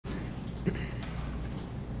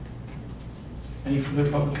Any further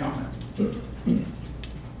public comment?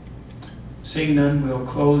 Seeing none, we'll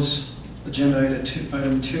close agenda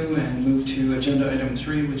item 2 and move to agenda item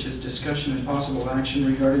 3, which is discussion and possible action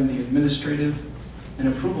regarding the administrative and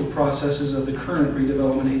approval processes of the current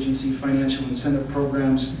redevelopment agency financial incentive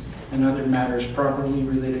programs and other matters properly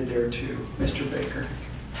related thereto. Mr. Baker.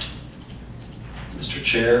 Mr.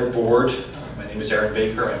 Chair, Board, my name is Aaron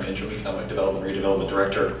Baker. I'm Interim Economic Development Redevelopment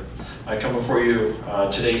Director. I come before you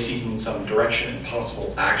today seeking some direction and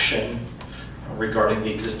possible action regarding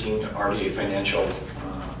the existing RDA financial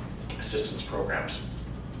assistance programs.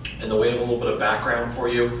 In the way of a little bit of background for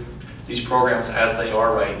you, these programs as they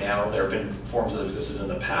are right now, there have been forms that have existed in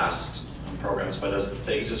the past programs, but as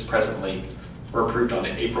they exist presently, were approved on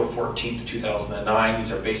April 14th, 2009.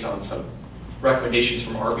 These are based on some recommendations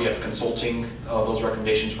from RBF Consulting. Those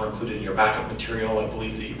recommendations were included in your backup material, I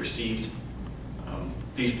believe, that you received.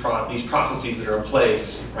 These processes that are in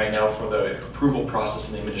place right now for the approval process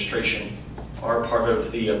and the administration are part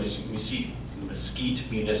of the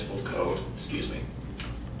Mesquite Municipal Code,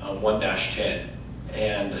 1-10.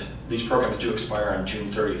 And these programs do expire on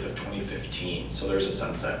June 30th of 2015, so there's a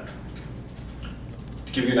sunset.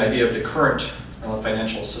 To give you an idea of the current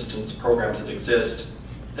financial assistance programs that exist,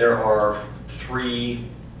 there are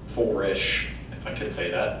 4-ish, if I could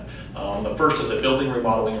say that. The first is a building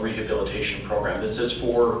remodeling and rehabilitation program. This is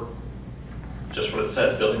for just what it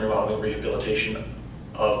says, building remodeling and rehabilitation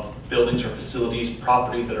of buildings or facilities,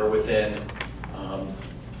 property that are within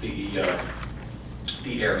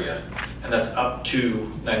the area. And that's up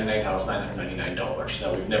to $99,999.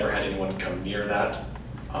 Now, we've never had anyone come near that,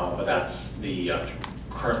 but that's the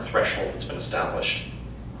current threshold that's been established.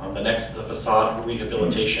 The next, the facade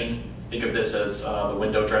rehabilitation. Think of this as the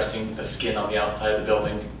window dressing, the skin on the outside of the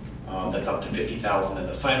building. That's up to $50,000. And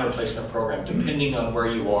the sign replacement program, depending on where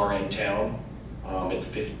you are in town,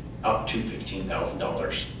 it's up to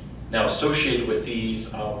 $15,000. Now, associated with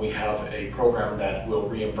these, we have a program that will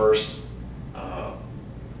reimburse,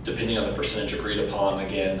 depending on the percentage agreed upon,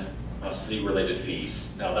 again, city-related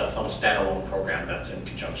fees. Now, that's not a standalone program. That's in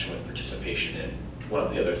conjunction with participation in one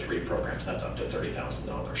of the other 3 programs. That's up to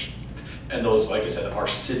 $30,000. And those, like I said, are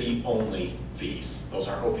city-only fees. Those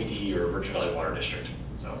aren't OPD or Virgin Valley Water District.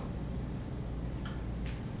 So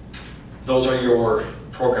those are your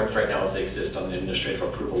programs right now as they exist on the administrative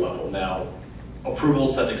approval level. Now,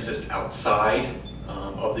 approvals that exist outside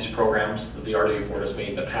of these programs that the RDA board has made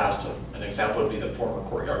in the past, an example would be the former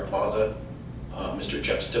Courtyard Plaza, Mr.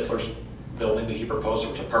 Jeff Stifler's building that he proposed,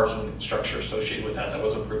 which was a parking structure associated with that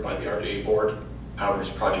was approved by the RDA board. However, his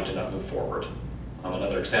project did not move forward.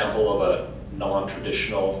 Another example of a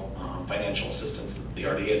non-traditional financial assistance that the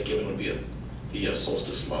RDA has given would be the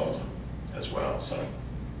Solstice loan as well. So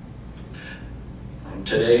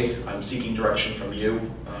today, I'm seeking direction from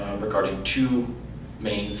you regarding 2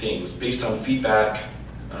 main things. Based on feedback,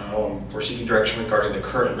 we're seeking direction regarding the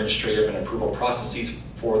current administrative and approval processes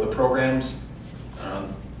for the programs.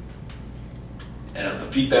 And the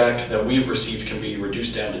feedback that we've received can be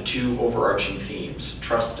reduced down to 2 overarching themes: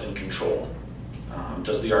 trust and control.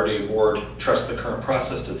 Does the RDA board trust the current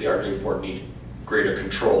process? Does the RDA board need greater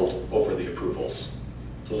control over the approvals?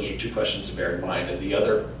 So those are 2 questions to bear in mind. And the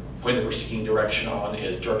other point that we're seeking direction on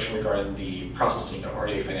is direction regarding the processing of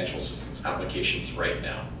RDA financial assistance applications right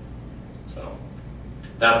now. So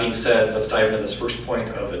that being said, let's dive into this first point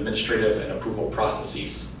of administrative and approval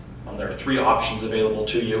processes. There are 3 options available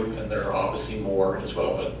to you, and there are obviously more as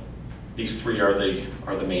well, but these 3 are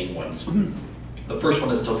the main ones. The first one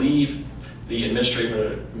is to leave the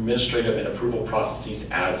administrative and approval processes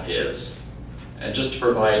as is. And just to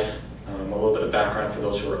provide a little bit of background for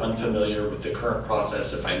those who are unfamiliar with the current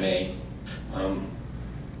process, if I may.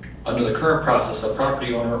 Under the current process, a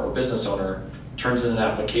property owner or business owner turns in an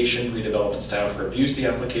application, redevelopment staff reviews the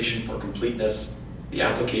application for completeness. The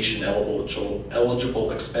application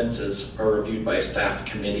eligible expenses are reviewed by a staff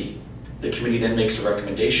committee. The committee then makes a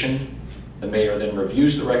recommendation. The mayor then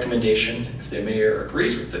reviews the recommendation. If the mayor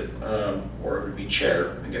agrees with it, or it would be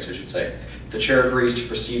chair, I guess I should say. If the chair agrees to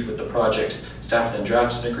proceed with the project, staff then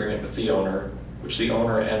drafts an agreement with the owner, which the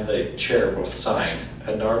owner and the chair both sign.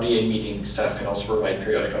 At an RDA meeting, staff can also provide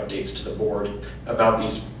periodic updates to the board about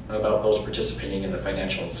those participating in the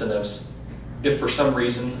financial incentives. If for some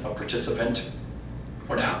reason a participant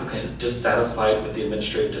or an applicant is dissatisfied with the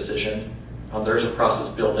administrative decision, there's a process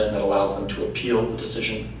built in that allows them to appeal the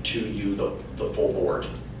decision to you, the full board.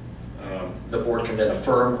 The board can then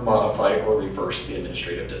affirm, modify, or reverse the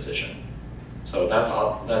administrative decision. So that's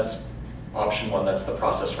option 1, that's the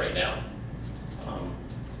process right now.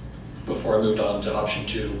 Before I moved on to option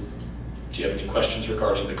 2, do you have any questions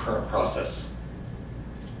regarding the current process?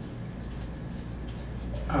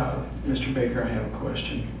 Mr. Baker, I have a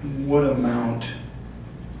question. What amount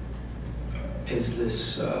is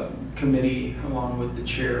this committee, along with the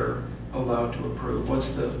chair, allowed to approve?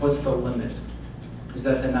 What's the limit? Is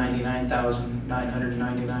that the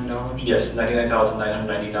 $99,999? Yes,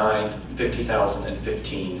 $99,999, $50,000, and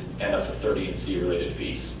 $15,000, and up to $30,000 in city-related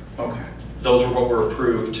fees. Okay. Those were what were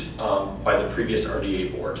approved by the previous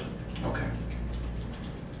RDA board. Okay.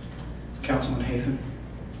 Councilman Hafen?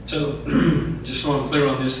 So, just so I'm clear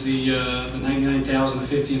on this, the $99,000,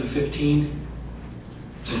 the $50,000, and the $15,000,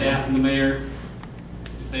 staff and the mayor,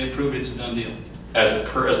 if they approve it, it's a done deal. As the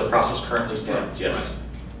process currently stands, yes.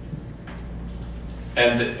 Right.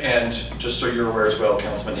 And just so you're aware as well,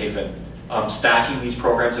 Councilman Hafen, stacking these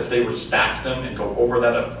programs, if they were to stack them and go over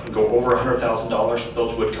that, go over $100,000,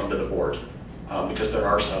 those would come to the board because there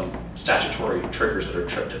are some statutory triggers that are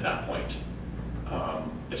tripped at that point.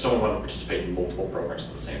 If someone wanted to participate in multiple programs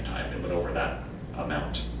at the same time, it went over that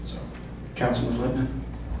amount. So, Councilman Lippman?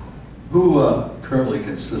 Who currently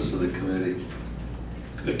consists of the committee?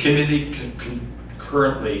 the committee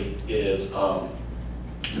currently is the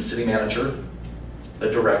city manager, the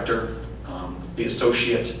director, the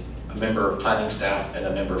associate, a member of planning staff, and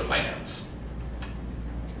a member of finance.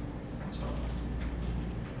 So.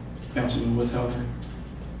 Councilman Withelder?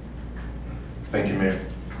 Thank you, Mayor.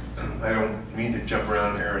 I don't mean to jump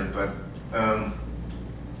around, Aaron, but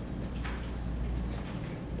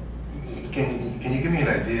can you give me an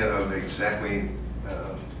idea of exactly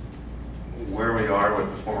where we are with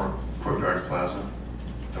the former Courtyard Plaza?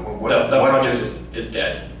 That project is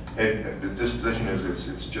dead. The disposition is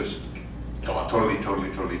it's just Gone. Totally gone.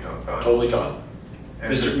 Totally gone.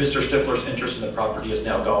 And Mr. Stifler's interest in the property is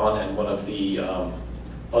now gone, and one of the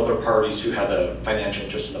other parties who had a financial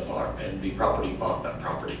interest in the property bought that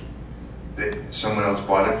property. Someone else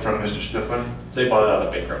bought it from Mr. Stifler? They bought it out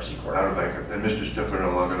of bankruptcy court. Out of bankruptcy. And Mr. Stifler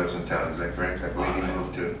no longer lives in town, is that correct? I believe he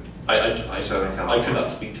moved to Southern California. I could not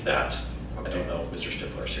speak to that. Okay. I don't know if Mr.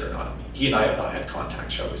 Stifler's here or not. He and I have not had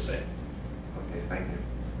contact, shall we say. Okay, thank you.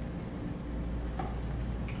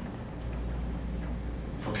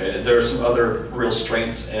 Okay, there are some other real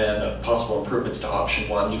strengths and possible improvements to option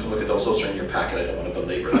one. You can look at those. Those are in your packet. I don't want to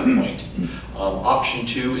belabor that point. Option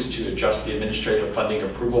two is to adjust the administrative funding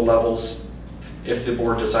approval levels. If the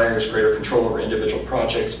board desires greater control over individual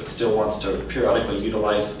projects but still wants to periodically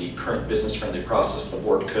utilize the current business-friendly process, the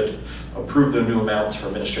board could approve the new amounts for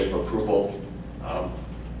administrative approval.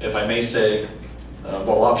 If I may say,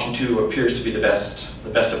 while option two appears to be the best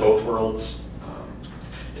of both worlds,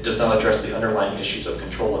 it does not address the underlying issues of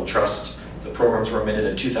control and trust. The programs were amended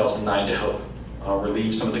in 2009 to help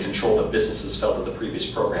relieve some of the control that businesses felt that the previous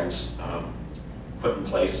programs put in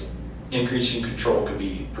place. Increasing control could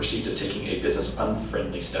be perceived as taking a business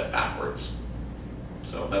unfriendly step backwards.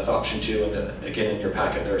 So that's option two, and again in your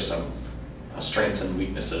packet there are some strengths and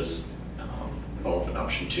weaknesses involved in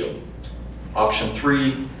option two. Option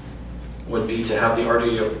three would be to have the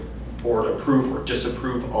RDA board approve or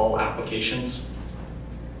disapprove all applications.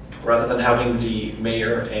 Rather than having the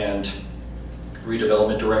mayor and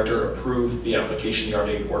redevelopment director approve the application, the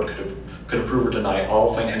RDA board could approve or deny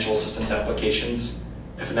all financial assistance applications.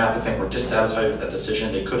 If an applicant were dissatisfied with that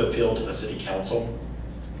decision, they could appeal to the city council.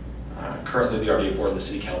 Currently, the RDA board and the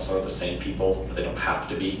city council are the same people, but they don't have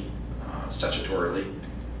to be statutorily.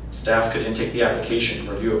 Staff could intake the application,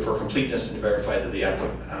 review it for completeness, and verify that the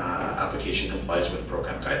application complies with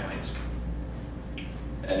program guidelines.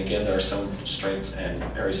 And again, there are some strengths and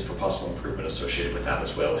areas for possible improvement associated with that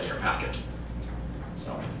as well in your packet.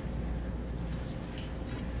 So,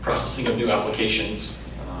 processing of new applications.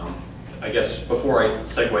 I guess before I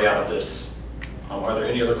segue out of this, are there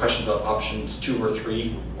any other questions about options 2 or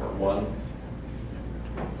 3 or 1?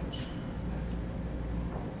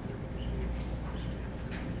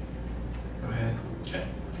 Go ahead. Okay.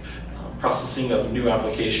 Processing of new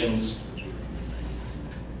applications.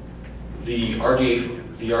 The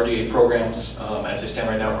RDA programs, as they stand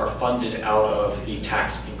right now, are funded out of the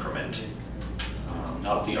tax increment,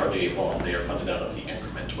 not the RDA bond. They are funded out of the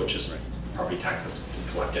increment, which is property tax that's been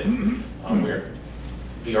collected. Where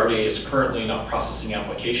the RDA is currently not processing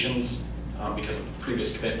applications because of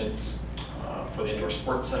previous commitments for the indoor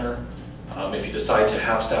sports center. If you decide to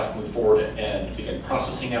have staff move forward and begin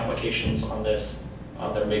processing applications on this,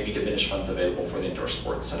 there may be diminished funds available for the indoor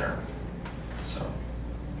sports center. So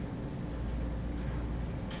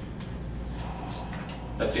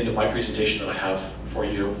that's the end of my presentation that I have for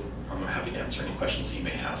you. I'm happy to answer any questions that you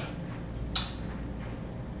may have.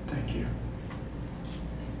 Thank you.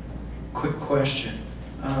 Quick question.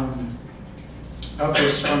 Of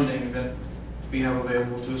this funding that we have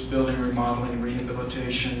available to us, building, remodeling,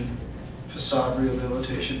 rehabilitation, facade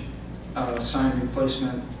rehabilitation, sign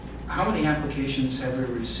replacement. How many applications have we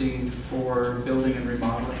received for building and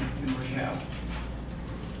remodeling and rehab?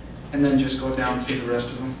 And then just go down through the rest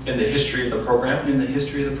of them. In the history of the program, In the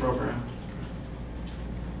history of the program.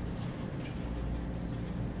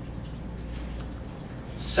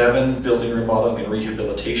 7 building remodeling and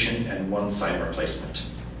rehabilitation, and 1 sign replacement.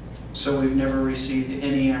 So we've never received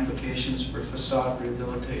any applications for facade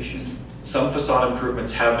rehabilitation. Some facade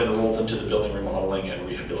improvements have been rolled into the building remodeling and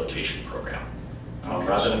rehabilitation program. Okay.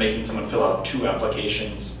 Rather than making someone fill out 2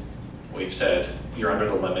 applications, we've said, you're under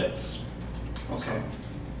the limits. Okay.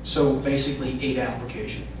 So basically 8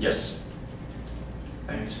 applications. Yes.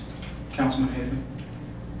 Thanks. Councilman Haven.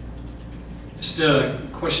 Just a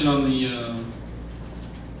question on the,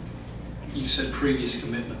 you said previous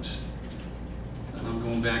commitments. And I'm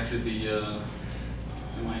going back to the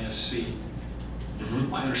MISC.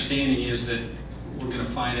 My understanding is that we're going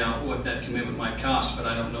to find out what that commitment might cost, but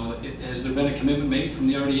I don't know, has there been a commitment made from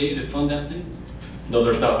the RDA to fund that thing? No,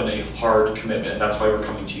 there's not been a hard commitment, and that's why we're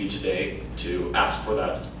coming to you today to ask for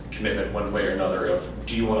that commitment one way or another of,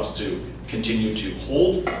 do you want us to continue to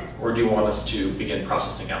hold, or do you want us to begin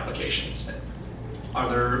processing applications?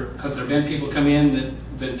 Have there been people come in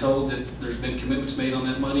that been told that there's been commitments made on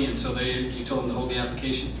that money, and so you told them to hold the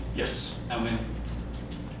application? Yes, How many?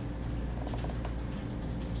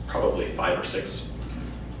 probably 5 or 6.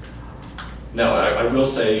 No, I will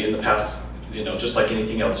say in the past, you know, just like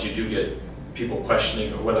anything else, you do get people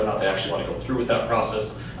questioning whether or not they actually want to go through with that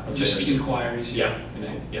process. I'd say Just there's- inquiries? Yeah,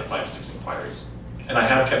 yeah, 5 to 6 inquiries. And I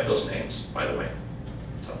have kept those names, by the way.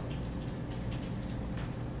 So,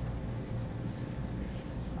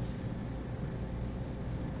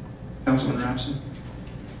 Councilman Rapson.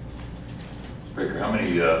 Baker, how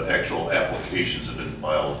many actual applications have been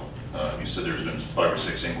filed? You said there's been 5 or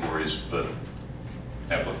 6 inquiries, but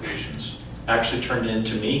applications? actually turned in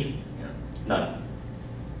to me, Yeah. none.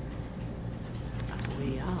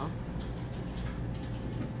 We are.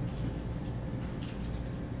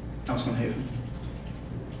 Councilman Haven.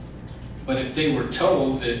 But if they were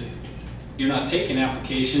told that you're not taking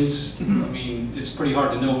applications, I mean, it's pretty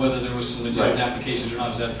hard to know whether there was some legitimate Right. applications or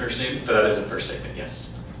not. Is that a fair statement? That is a first statement,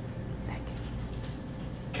 yes.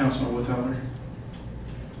 Councilman Withelder.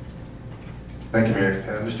 Thank you, Mayor.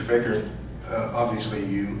 Mr. Baker, obviously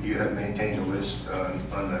you have maintained a list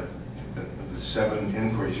on the 7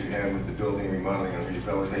 inquiries you had with the building, remodeling, and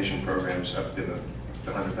rehabilitation programs up to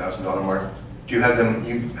the $100,000 mark. Do you have them,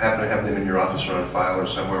 you happen to have them in your office or on file or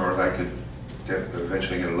somewhere where I could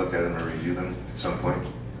eventually get a look at them or review them at some point?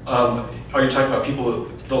 Are you talking about people,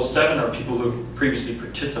 those 7 are people who previously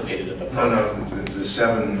participated in the No, program? no, the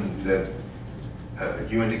 7 that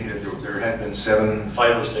you indicated there had been 7.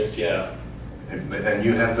 5 or 6, yeah. And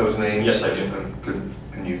you have those names? Yes, I do.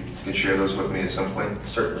 And you could share those with me at some point?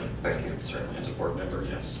 Certainly. Thank you. Certainly, as a board member,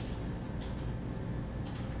 yes.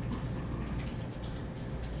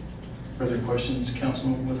 Further questions,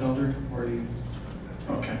 Councilman Withelder, or are you?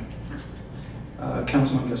 Okay.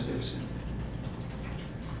 Councilman Gustavus.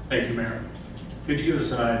 Thank you, Mayor. Could you give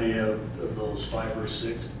us an idea of those 5 or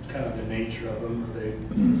 6, kind of the nature of them?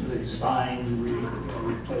 Are they sign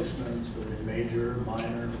replacements? Are they major,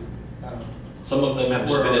 minor? Some of them have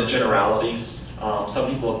just been in generalities.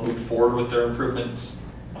 Some people have moved forward with their improvements.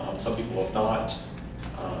 Some people have not.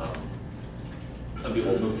 Some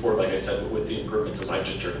people have moved forward, like I said, with the improvements as I've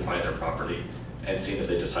just driven by their property and seen that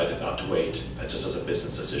they decided not to wait, just as a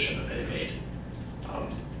business decision that they made.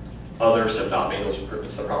 Others have not made those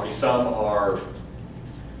improvements to their property. Some are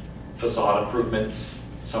facade improvements.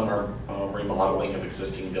 Some are remodeling of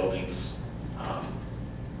existing buildings.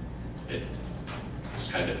 It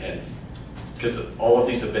just kind of depends. Because all of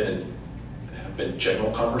these have been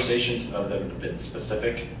general conversations, none of them have been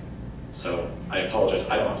specific. So I apologize,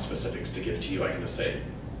 I don't have specifics to give to you. I can just say,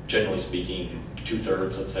 generally speaking,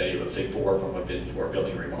 2/3, let's say 4 of them have been for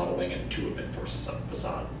building remodeling and 2 have been for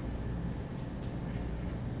facade.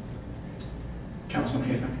 Councilman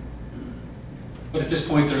Haven. But at this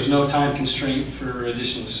point, there's no time constraint for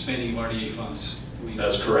additional spending of RDA funds. I mean,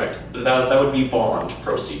 That's correct. That would be bond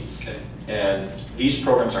proceeds. Okay. And these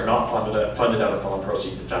programs are not funded out of bond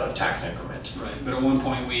proceeds, it's out of tax increment. Right, but at one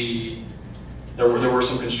point There were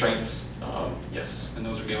some constraints, yes. and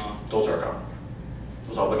those are gone. Those are gone.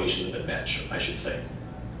 Those obligations have been met, I should say.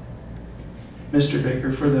 Mr.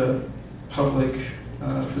 Baker, for the public,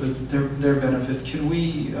 for their benefit,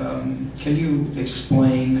 can you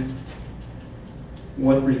explain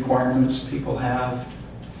what requirements people have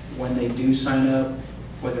when they do sign up,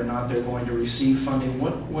 whether or not they're going to receive funding?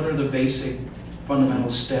 What are the basic fundamental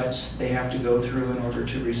steps they have to go through in order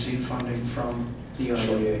to receive funding from the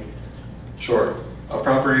RDA? Sure. A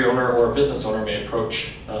property owner or a business owner may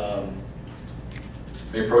approach the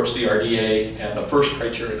RDA, and the first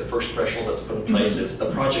criteria, the first threshold that's put in place is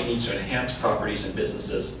the project needs to enhance properties and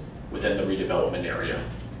businesses within the redevelopment area.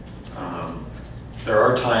 There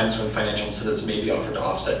are times when financial incentives may be offered to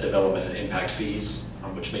offset development and impact fees,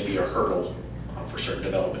 which may be a hurdle for certain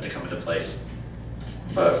development to come into place.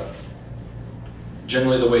 But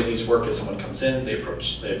generally the way these work is someone comes in, they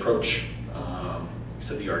approach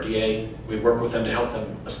the RDA, we work with them to help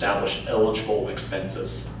them establish eligible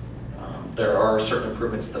expenses. There are certain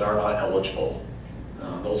improvements that are not eligible.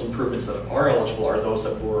 Those improvements that are eligible are those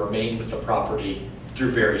that will remain with the property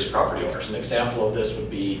through various property owners. An example of this would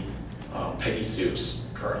be Peggy Sue's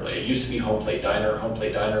currently. It used to be Home Plate Diner. Home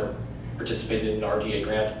Plate Diner participated in an RDA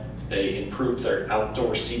grant. They improved their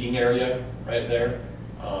outdoor seating area right there.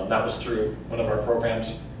 That was through one of our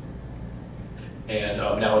programs. And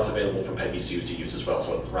now it's available for Peggy Sue's to use as well,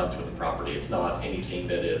 so it runs with the property. It's not anything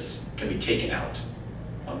that can be taken out.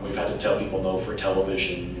 We've had to tell people no for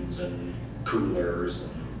televisions and coolers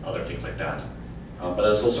and other things like that. But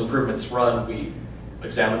as those improvements run, we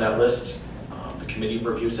examine that list, the committee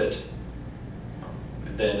reviews it,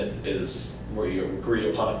 and then it is where you agree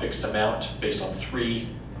upon a fixed amount based on 3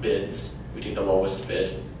 bids. We take the lowest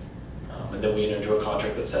bid, and then we enter into a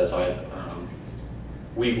contract that says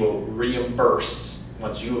we will reimburse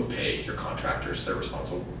once you have paid your contractors. They're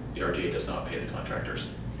responsible. The RDA does not pay the contractors.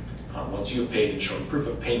 Once you have paid and shown proof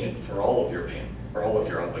of payment for all of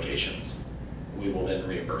your obligations, we will then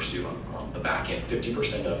reimburse you on the back end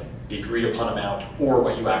 50% of the agreed upon amount or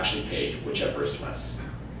what you actually paid, whichever is less.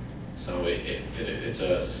 So it's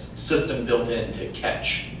a system built in to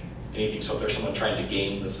catch anything. So if there's someone trying to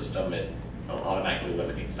game the system, it automatically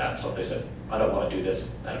eliminates that. So if they said, I don't want to do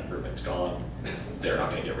this, that improvement's gone, they're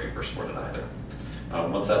not going to get reimbursed for it either.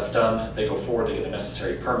 Once that's done, they go forward, they get the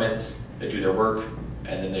necessary permits, they do their work,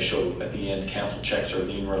 and then they show at the end cancel checks or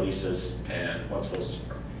lien releases, and once those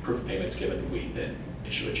proof of payment's given, we then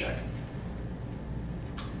issue a check.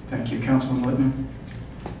 Thank you. Councilman Littman.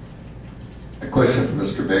 A question for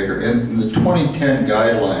Mr. Baker. In the 2010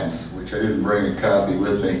 guidelines, which I didn't bring a copy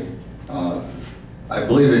with me, I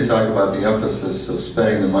believe they talk about the emphasis of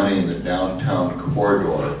spending the money in the downtown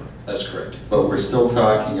corridor. That's correct. But we're still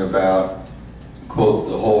talking about, quote,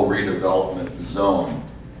 the whole redevelopment zone.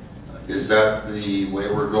 Is that the way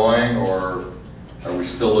we're going, or are we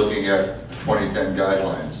still looking at 2010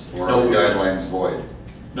 guidelines, or are the guidelines void?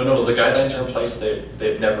 No, the guidelines are in place.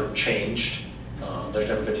 They've never changed. There's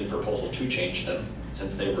never been any proposal to change them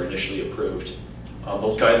since they were initially approved.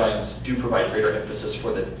 Those guidelines do provide greater emphasis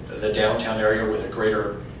for the downtown area with a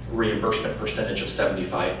greater reimbursement percentage of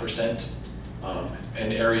 75%.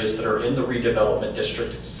 And areas that are in the redevelopment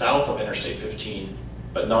district south of Interstate 15,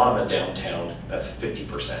 but not in the downtown, that's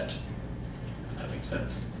 50%. If that makes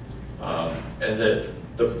sense. And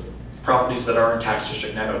the properties that are in tax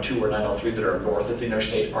district 902 or 903 that are north of the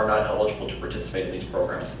interstate are not eligible to participate in these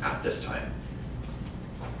programs at this time.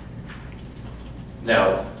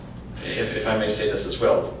 Now, if I may say this as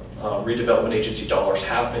well, redevelopment agency dollars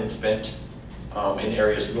have been spent in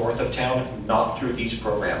areas north of town, not through these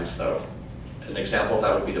programs though. An example of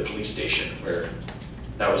that would be the police station, where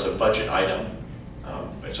that was a budget item,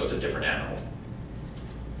 and so it's a different animal.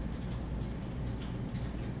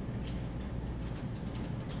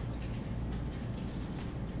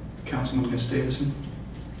 Councilman Gustavson.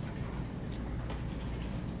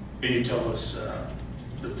 Can you tell us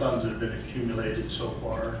the funds that have been accumulated so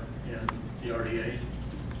far in the RDA,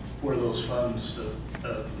 where those funds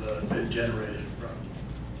have been generated from?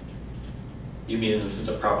 You mean in the sense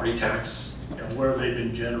of property tax? And where have they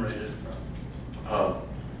been generated from?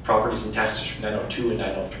 Properties in tax district 902 and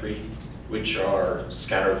 903, which are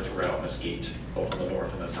scattered throughout Mesquite, both on the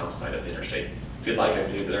north and the south side of the interstate. If you'd like, I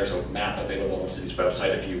believe there's a map available on the city's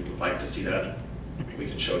website. If you would like to see that, we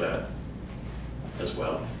can show that as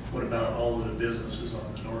well. What about all of the businesses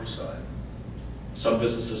on the north side? Some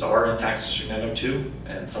businesses are in tax district 902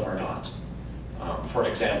 and some are not. For an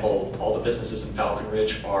example, all the businesses in Falcon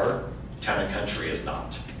Ridge are, Town and Country is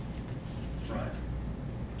not. Right.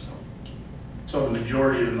 So the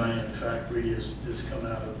majority of the money, in fact, really has come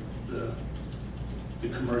out of the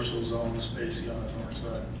commercial zones basically on the north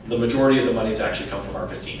side. The majority of the money's actually come from our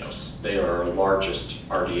casinos. They are our largest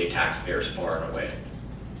RDA taxpayers far and away,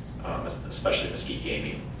 especially Mesquite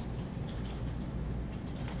Gaming.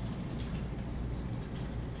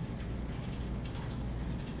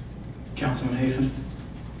 Councilman Hafen.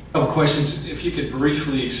 Couple questions. If you could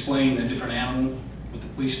briefly explain the different animal with the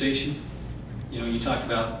police station. You know, you talked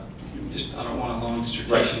about, I don't want a long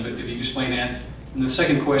dissertation, but if you could explain that. And the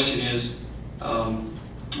second question is,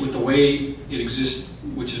 with the way it exists,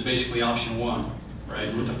 which is basically option one,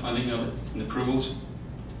 right, with the funding of it and the approvals,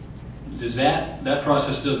 does that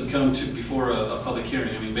process doesn't come to before a public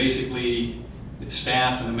hearing? I mean, basically, the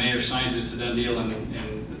staff and the mayor signs it's a done deal,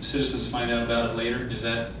 and the citizens find out about it later. Is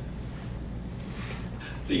that?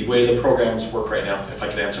 The way the programs work right now, if I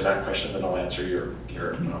could answer that question, then I'll answer your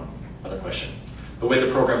other question. The way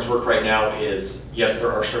the programs work right now is, yes,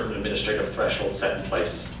 there are certain administrative thresholds set in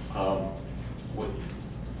place.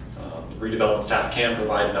 Redevelopment staff can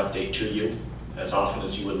provide an update to you as often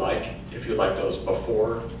as you would like. If you would like those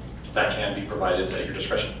before, that can be provided at your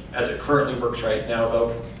discretion. As it currently works right now,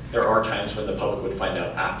 though, there are times when the public would find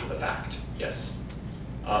out after the fact, yes.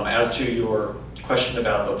 As to your question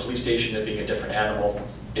about the police station, it being a different animal,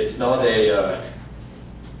 it's not a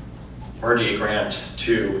RDA grant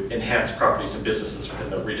to enhance properties and businesses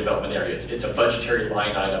within the redevelopment area. It's a budgetary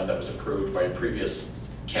line item that was approved by a previous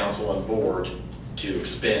council and board to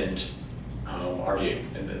expend RDA,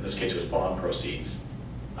 in this case it was bond proceeds,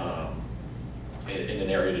 in an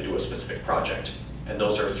area to do a specific project. And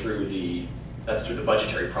those are through the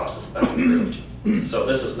budgetary process that's approved. So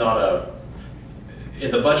this is not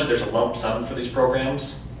in the budget there's a lump sum for these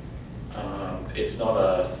programs. It's not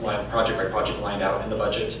a project by project lined out in the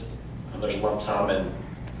budget. There's a lump sum, and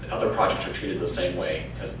other projects are treated the same way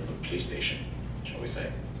as the police station, shall we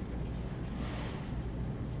say.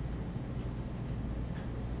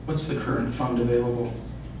 What's the current fund available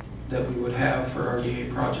that we would have for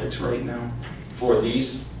RDA projects right now? For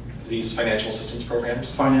these financial assistance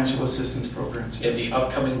programs? Financial assistance programs, yes. In the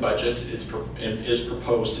upcoming budget, it is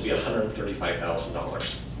proposed to be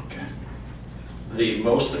 $135,000. Okay. The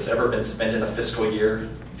most that's ever been spent in a fiscal year,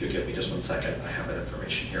 if you give me just 1 second, I have that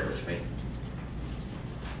information here with me.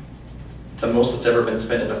 The most that's ever been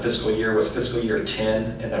spent in a fiscal year was fiscal year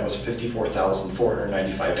 10, and that was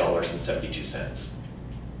 $54,495.72.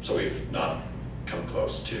 So we've not come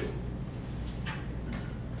close to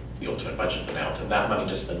the ultimate budget amount, and that money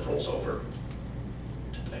just then rolls over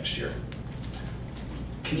to the next year.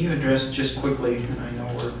 Can you address just quickly, and I know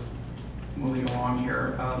we're moving along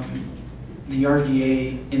here, the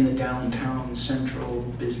RDA in the downtown central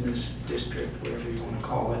business district, whatever you want to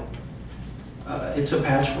call it, it's a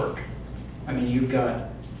patchwork. I mean, you've got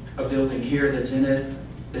a building here that's in it,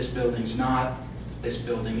 this building's not, this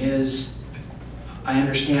building is. I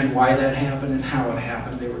understand why that happened and how it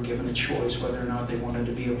happened. They were given a choice whether or not they wanted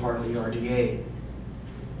to be a part of the RDA.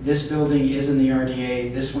 This building is in the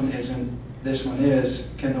RDA, this one isn't, this one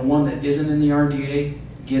is. Can the one that isn't in the RDA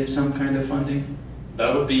get some kind of funding?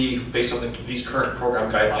 That would be, based on these current program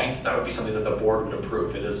guidelines, that would be something that the board would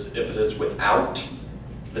approve. If it is without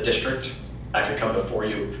the district, that could come before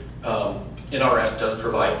you. NRS does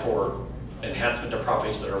provide for enhancement to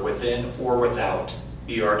properties that are within or without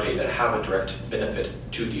the RDA that have a direct benefit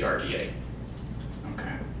to the RDA.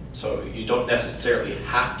 Okay. So you don't necessarily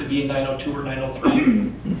have to be in 902 or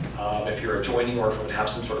 903. If you're adjoining or if it would have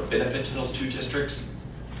some sort of benefit to those two districts,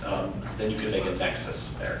 then you can make a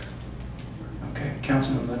nexus there. Okay,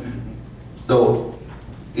 Councilman Littman. So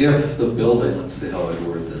if the building, let's see how I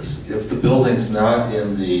word this, if the building's not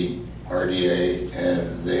in the RDA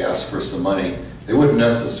and they ask for some money, they wouldn't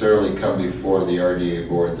necessarily come before the RDA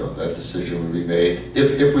board, though. That decision would be made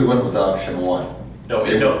if we went with option one. No,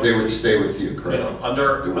 they would stay with you, correct?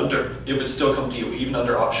 It would still come to you, even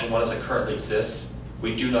under option one as it currently exists.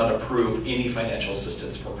 We do not approve any financial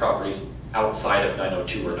assistance for properties outside of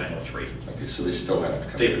 902 or 903. Okay, so they still have to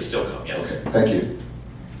come. They would still come, yes. Okay, thank you.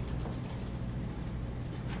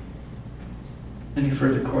 Any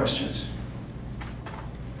further questions?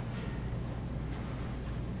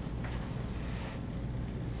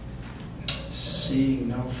 Seeing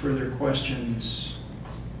no further questions,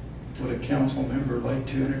 would a council member like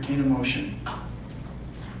to entertain a motion?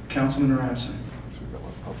 Councilman Rapson.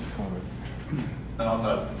 No,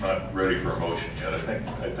 I'm not ready for a motion yet. I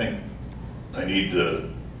think I need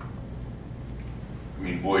to,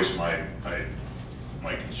 voice my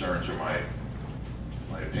concerns or my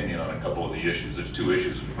opinion on a couple of the issues. There's two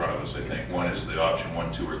issues in front of us, I think. One is the option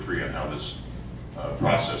 1, 2, or 3 on how this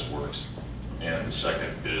process works. And the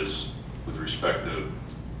second is with respect to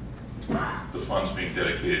the funds being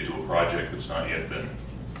dedicated to a project that's not yet been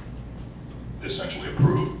essentially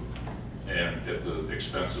approved, and at the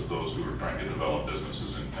expense of those who are trying to develop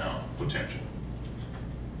businesses in town, potential.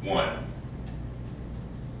 One,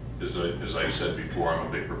 as I said before, I'm a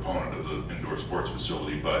big proponent of the indoor sports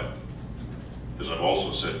facility, but as I've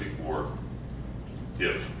also said before,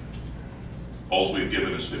 if all we've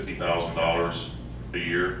given is $50,000 a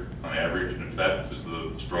year on average, and if that is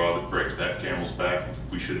the straw that breaks that camel's back,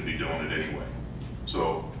 we shouldn't be doing it anyway.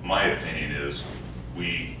 So my opinion is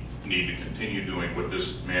we need to continue doing what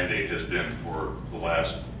this mandate has been for the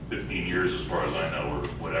last 15 years, as far as I know, or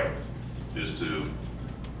whatever, is to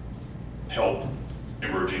help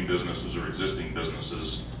emerging businesses or existing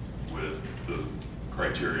businesses with the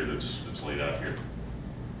criteria that's laid out here.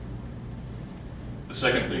 The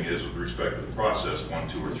second thing is, with respect to the process, 1,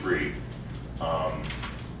 2, or 3,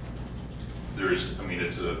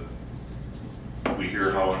 we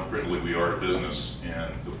hear how unfriendly we are to business,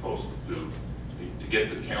 and to get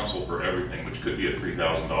the council for everything, which could be a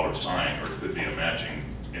 $3,000 sign, or it could be a matching,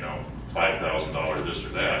 $5,000 this or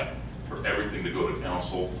that, for everything to go to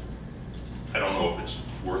council. I don't know if it's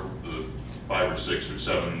worth the 5 or 6 or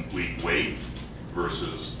 7 week wait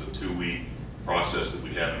versus the 2-week process that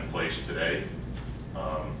we have in place today.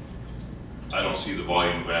 I don't see the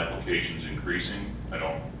volume of applications increasing. I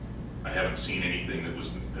haven't seen anything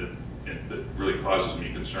that really causes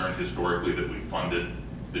me concern historically that we funded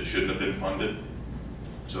that shouldn't have been funded.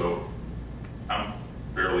 So I'm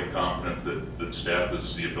fairly confident that staff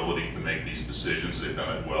has the ability to make these decisions. They've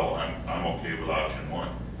done it well. I'm okay with option 1.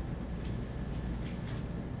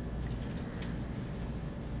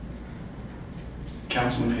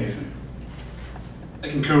 Councilman Haven. I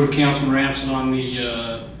concur with Councilman Ramsden on the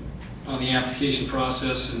application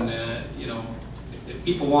process, and if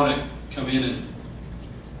people want to come in and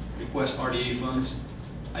request RDA funds,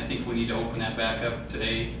 I think we need to open that back up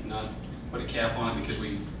today, not put a cap on it because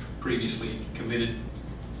we previously committed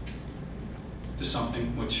to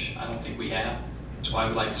something which I don't think we have. So I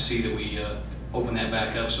would like to see that we open that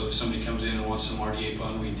back up, so if somebody comes in and wants some RDA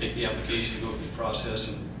fund, we can take the application, go through the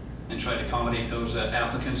process, and try to accommodate those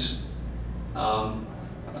applicants.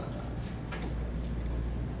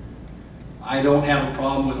 I don't have a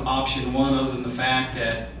problem with option 1, other than the fact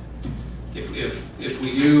that if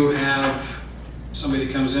we do have somebody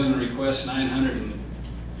that comes in and requests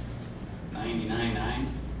 $999,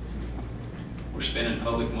 we're spending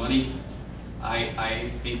public money. I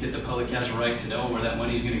think that the public has a right to know where that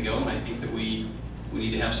money is going to go, and I think that we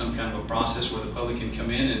need to have some kind of a process where the public can come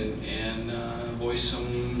in and voice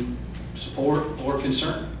some support or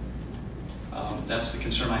concern. That's the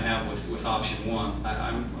concern I have with option 1.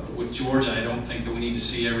 I'm with George. I don't think that we need to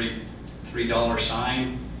see every $3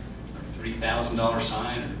 sign, or $3,000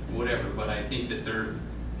 sign, or whatever. But I think that there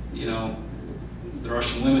are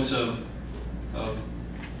some limits of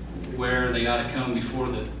where they got to come before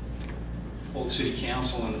the full city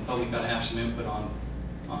council, and the public got to have some input on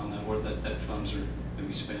where that funds are going to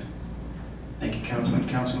be spent. Thank you, Councilman.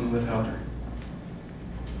 Councilman Withouder.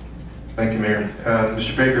 Thank you, Mayor.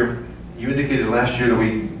 Mr. Baker, you indicated last year that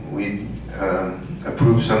we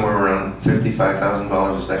approved somewhere around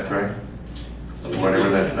 $55,000. Is that correct? Whatever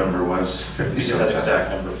that number was, 50. Let me get that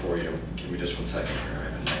exact number for you. Give me just 1 second here. I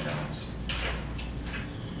have it in my notes.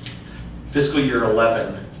 Fiscal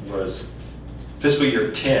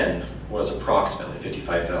year 10 was approximately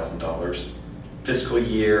 $55,000. Fiscal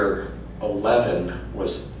year 11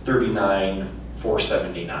 was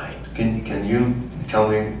 $39,479. Can you tell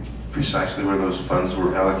me precisely where those funds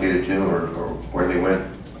were allocated to, or where they went?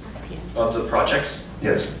 Of the projects?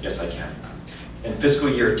 Yes. Yes, I can. In fiscal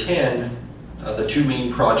year 10, the 2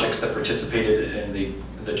 main projects that participated in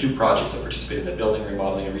the 2 projects that participated in the building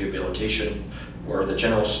remodeling and rehabilitation were the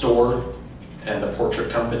general store and the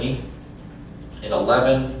portrait company. In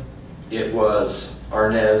 11, it was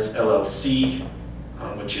Arnez LLC,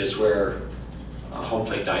 which is where Home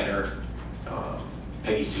Plate Diner,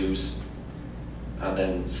 Peggy Sue's, and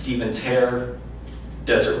then Stevens Hair,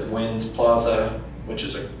 Desert Winds Plaza, which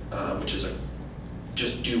is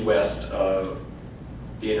just due west of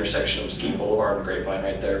the intersection of Mesquite Boulevard and Grapevine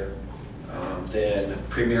right there. Then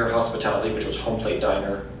Premier Hospitality, which was Home Plate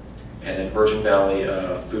Diner, and then Virgin Valley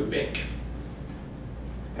Food Bank.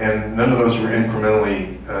 And none of those were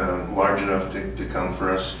incrementally large enough to come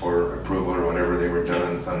for us for approval or whatever they were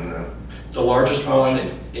done on the largest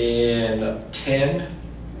one in 10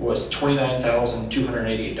 was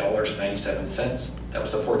 $29,288.97. That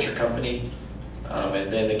was the portrait company. And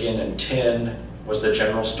then again in 10 was the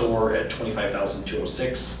general store at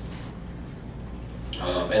 $25,206.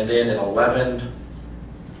 And then in 11,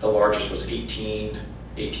 the largest was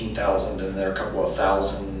 18,000, and there are a couple of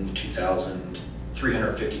thousand, 2,000,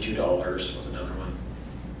 $352 was another one.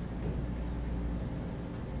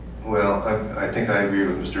 Well, I think I agree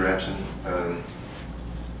with Mr. Rapson.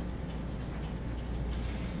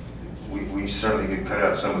 We certainly could cut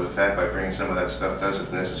out some of the fat by bringing some of that stuff to us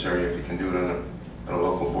if necessary, if you can do it on a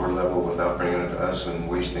local board level without bringing it to us and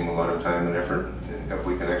wasting a lot of time and effort. If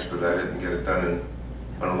we can expedite it and get it done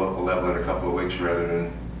on a local level in a couple of weeks rather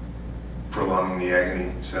than prolonging the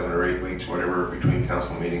agony 7 or 8 weeks, whatever, between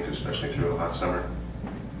council meetings, especially through the hot summer.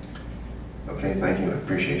 Okay, thank you. I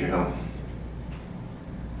appreciate your help.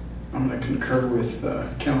 I'm going to concur with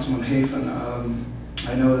Councilman Hafen.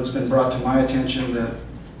 I know it's been brought to my attention that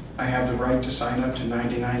I have the right to sign up to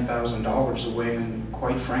 $99,000 away, and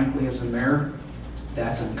quite frankly, as a mayor,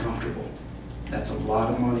 that's uncomfortable. That's a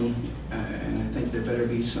lot of money, and I think there better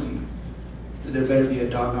be a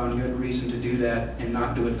doggone good reason to do that and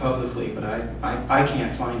not do it publicly, but I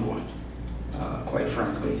can't find one, quite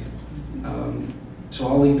frankly. So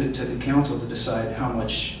I'll leave it to the council to decide how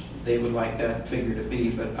much they would like that figure to be,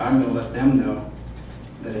 but I'm going to let them know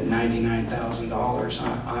that at $99,000,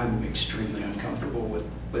 I'm extremely uncomfortable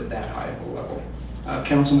with that high of a level.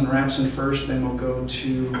 Councilman Rapson first, then we'll go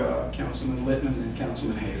to Councilman Littman and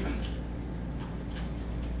Councilman Hafen.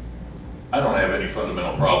 I don't have any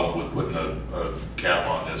fundamental problem with putting a cap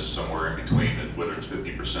on this somewhere in between, whether it's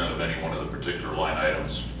 50% of any one of the particular line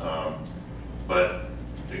items. But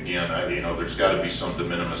again, there's got to be some de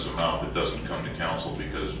minimis amount that doesn't come to council,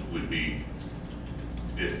 because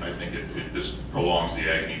I think it just prolongs the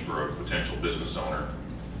agony for a potential business owner.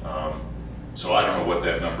 So I don't know what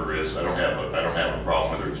that number is. I don't have a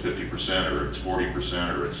problem whether it's 50% or it's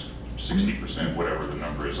 40% or it's 60%, whatever the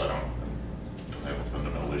number is. I don't have a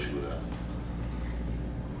fundamental issue with that.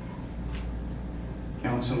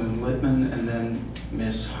 Councilman Littman and then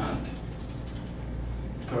Ms. Hunt.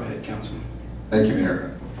 Go ahead, Councilman. Thank you,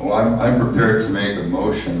 Mayor. Well, I'm prepared to make a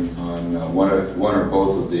motion on one or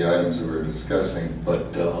both of the items that we're discussing,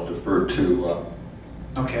 but I'll defer to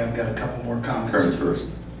Okay, I've got a couple more comments. Karen first.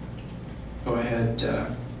 Go ahead,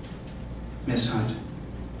 Ms. Hunt.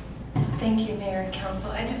 Thank you, Mayor and Council.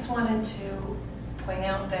 I just wanted to point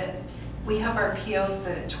out that we have our POs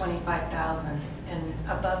set at $25,000, and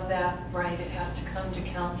above that, right, it has to come to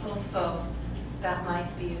council, so that might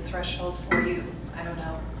be a threshold for you. I don't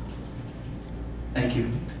know. Thank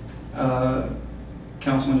you.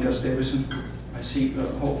 Councilman Gus Davison. I see,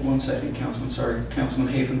 hold one second, Councilman, sorry.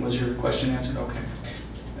 Councilman Hafen, was your question answered? Okay.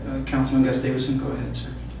 Councilman Gus Davison, go ahead, sir.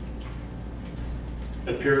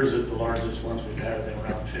 It appears that the largest ones we've had have been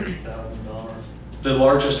around $50,000. The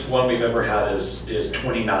largest one we've ever had is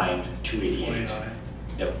 $29,288. 29.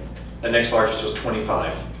 Yep. The next largest was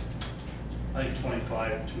 25. I think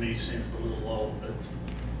 25 to me seems a little low, but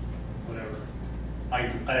whatever. I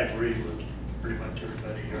agree with pretty much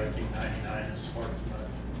everybody here. I think 99 is smart enough.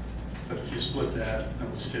 But if you split that, and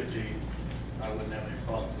it was 50, I wouldn't have any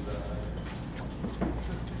problem with that.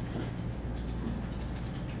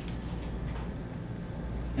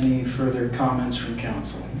 Any further comments from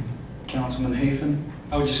council? Councilman Hafen?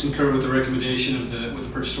 I would just concur with the recommendation with the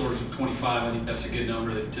purchase orders of 25. I think that's a good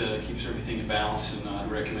number that keeps everything in balance, and I'd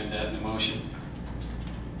recommend that in the motion.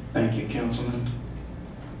 Thank you, Councilman.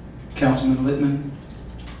 Councilman Littman?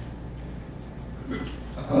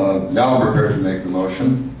 Now I'm prepared to make the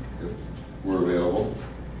motion, if we're available.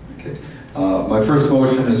 Okay. My first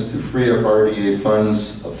motion is to free up RDA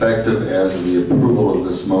funds effective as of the approval of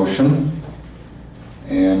this motion.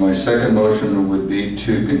 And my second motion would be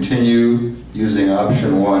to continue using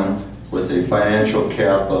option 1 with a financial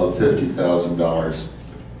cap of $50,000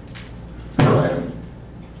 per item.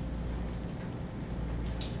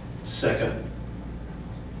 Second.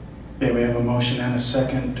 Okay, we have a motion and a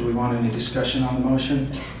second. Do we want any discussion on the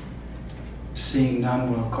motion? Seeing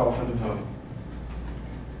none, we'll call for the vote.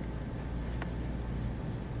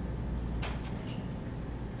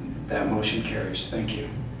 That motion carries. Thank you.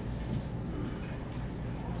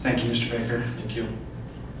 Thank you, Mr. Baker. Thank you.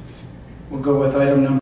 We'll go with item number